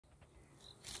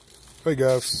Hey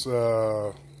guys,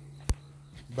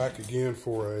 back again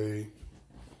for a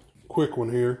quick one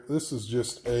here. This is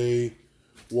just a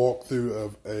walkthrough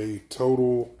of a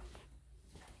total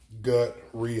gut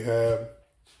rehab.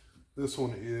 This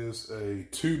one is a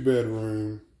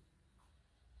 2-bedroom,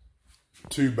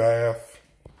 2-bath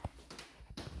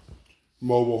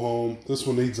mobile home. This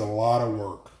one needs a lot of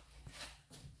work.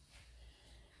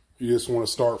 You just want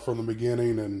to start from the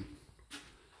beginning and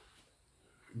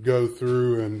go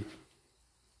through and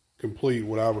complete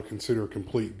what I would consider a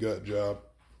complete gut job.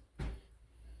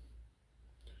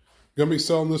 Gonna be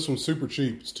selling this one super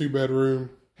cheap. It's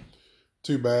 2-bedroom,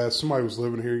 2 baths. Somebody was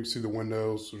living here. You can see the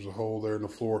windows. There's a hole there in the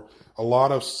floor. A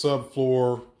lot of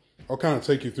subfloor. I'll kind of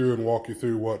take you through and walk you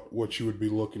through what you would be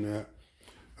looking at.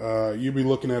 You'd be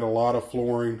looking at a lot of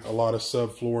flooring, a lot of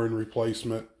subflooring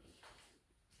replacement,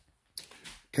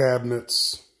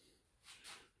 cabinets,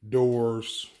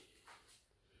 doors,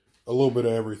 a little bit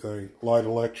of everything. Light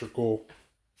electrical.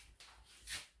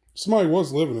 Somebody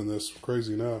was living in this,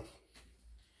 crazy enough.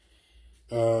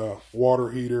 Water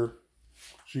heater.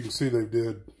 As you can see, they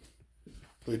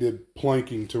did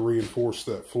planking to reinforce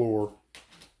that floor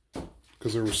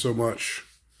because there was so much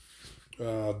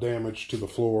damage to the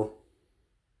floor.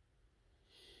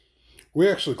 We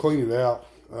actually cleaned it out.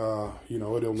 You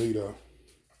know, it'll need a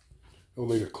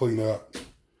clean up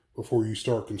before you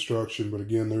start construction. But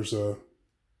again, there's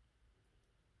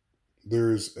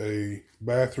a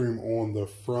bathroom on the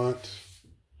front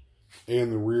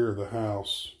and the rear of the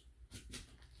house.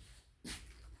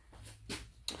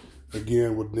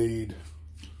 Again, would need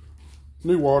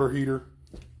new water heater.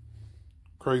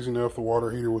 Crazy enough, the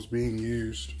water heater was being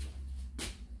used.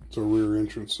 It's a rear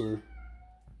entrance there.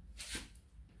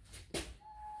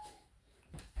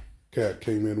 Cat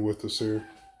came in with us here.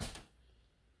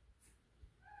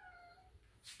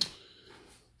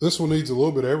 This one needs a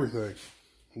little bit of everything.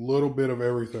 A little bit of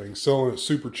everything. Selling it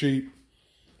super cheap.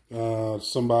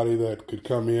 Somebody that could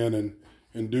come in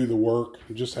and do the work.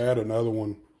 Just had another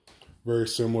one very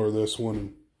similar to this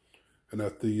one, and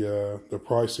at the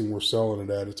pricing we're selling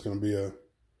it at, it's going to be a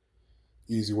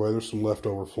easy way. There's some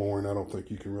leftover flooring. I don't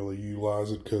think you can really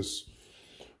utilize it because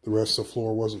the rest of the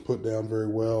floor wasn't put down very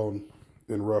well and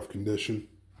in rough condition.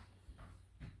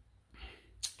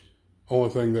 Only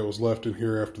thing that was left in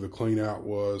here after the clean out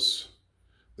was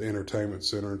the entertainment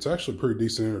center. It's actually a pretty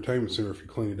decent entertainment center if you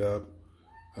clean it up.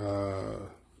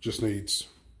 Just needs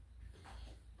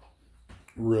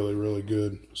really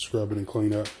good scrubbing and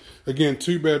clean up. Again,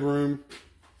 2-bedroom,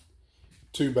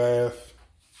 2-bath,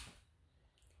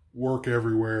 work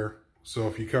everywhere. So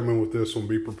if you come in with this one,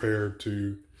 be prepared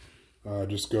to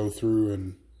just go through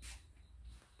and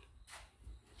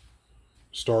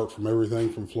start from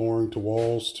everything from flooring to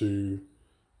walls to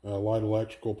light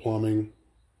electrical, plumbing.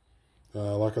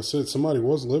 Like I said, somebody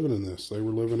was living in this. They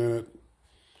were living in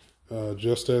it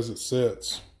just as it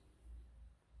sits.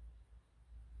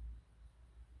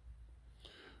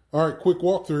 All right, quick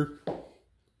walkthrough.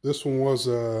 This one was,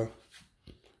 I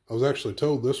was actually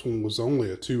told this one was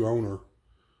only a 2-owner,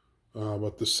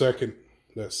 but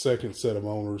that second set of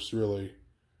owners really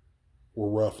were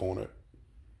rough on it.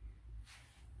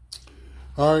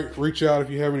 All right, reach out if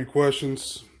you have any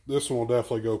questions. This one will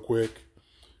definitely go quick.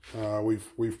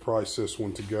 We've priced this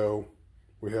one to go.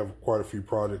 We have quite a few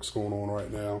projects going on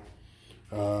right now.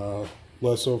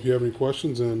 Let us know if you have any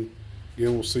questions, and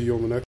again, we'll see you on the next.